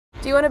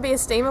Do you want to be a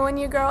steamer when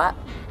you grow up?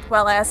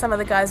 Well, I asked some of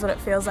the guys what it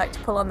feels like to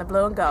pull on the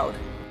blue and gold.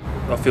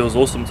 It feels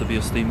awesome to be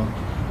a steamer.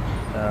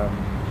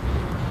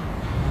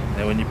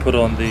 And when you put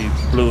on the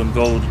blue and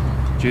gold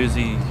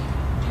jersey,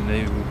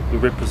 we're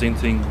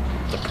representing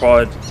the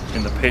pride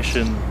and the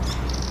passion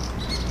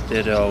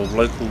that our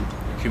local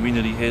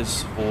community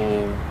has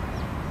for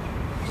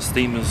the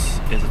Steamers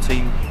as a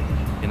team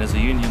and as a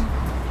union.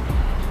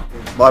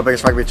 My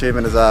biggest rugby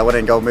achievement is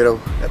winning gold medal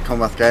at the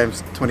Commonwealth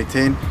Games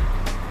 2010.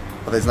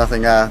 But there's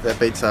nothing that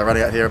beats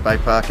running out here at Bay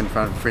Park in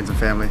front of friends and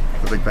family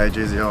with the big Bay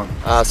jersey on.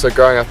 So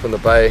growing up in the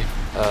Bay,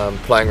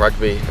 playing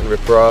rugby in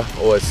Reparoa,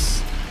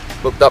 always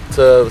looked up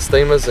to the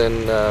Steamers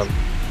and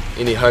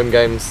any home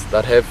games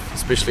they'd have,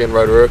 especially in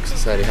Rotorua, because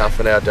it's only half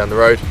an hour down the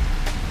road.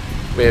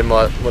 Me and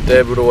my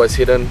dad would always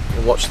head in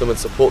and watch them and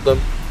support them.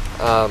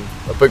 A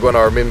big one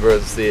I remember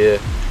is their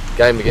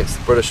game against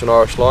the British and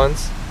Irish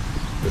Lions.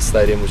 The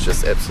stadium was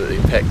just absolutely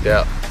packed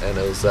out, and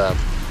it was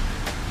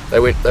they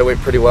went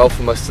pretty well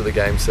for most of the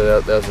game, so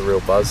that was a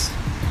real buzz.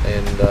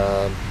 And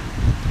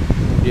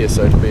yeah,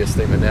 so to be a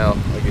steamer now,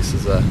 I guess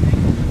is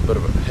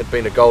had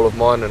been a goal of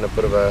mine and a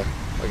bit of a,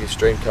 I guess,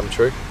 dream come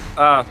true.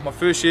 My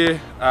first year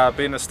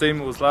being a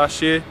steamer was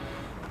last year.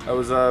 It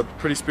was a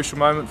pretty special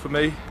moment for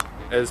me,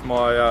 as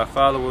my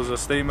father was a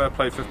steamer,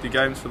 played 50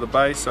 games for the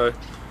Bay, so it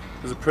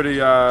was a pretty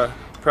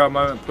proud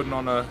moment putting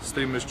on a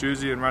steamer's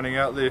jersey and running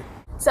out there.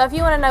 So if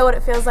you want to know what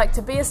it feels like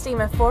to be a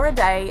steamer for a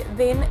day,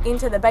 then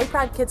enter the Bay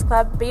Proud Kids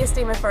Club Be a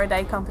Steamer for a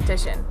Day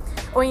competition.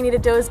 All you need to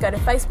do is go to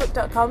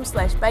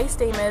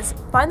facebook.com/baysteamers,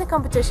 find the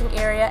competition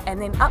area,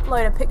 and then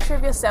upload a picture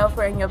of yourself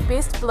wearing your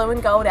best blue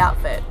and gold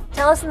outfit.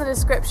 Tell us in the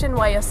description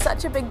why you're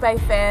such a big Bay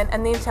fan,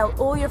 and then tell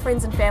all your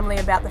friends and family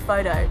about the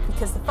photo,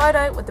 because the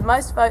photo with the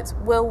most votes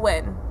will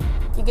win.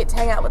 You get to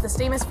hang out with the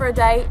Steamers for a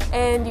day,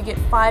 and you get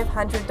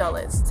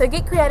 $500. So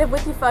get creative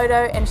with your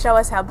photo and show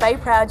us how Bay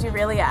proud you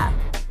really are.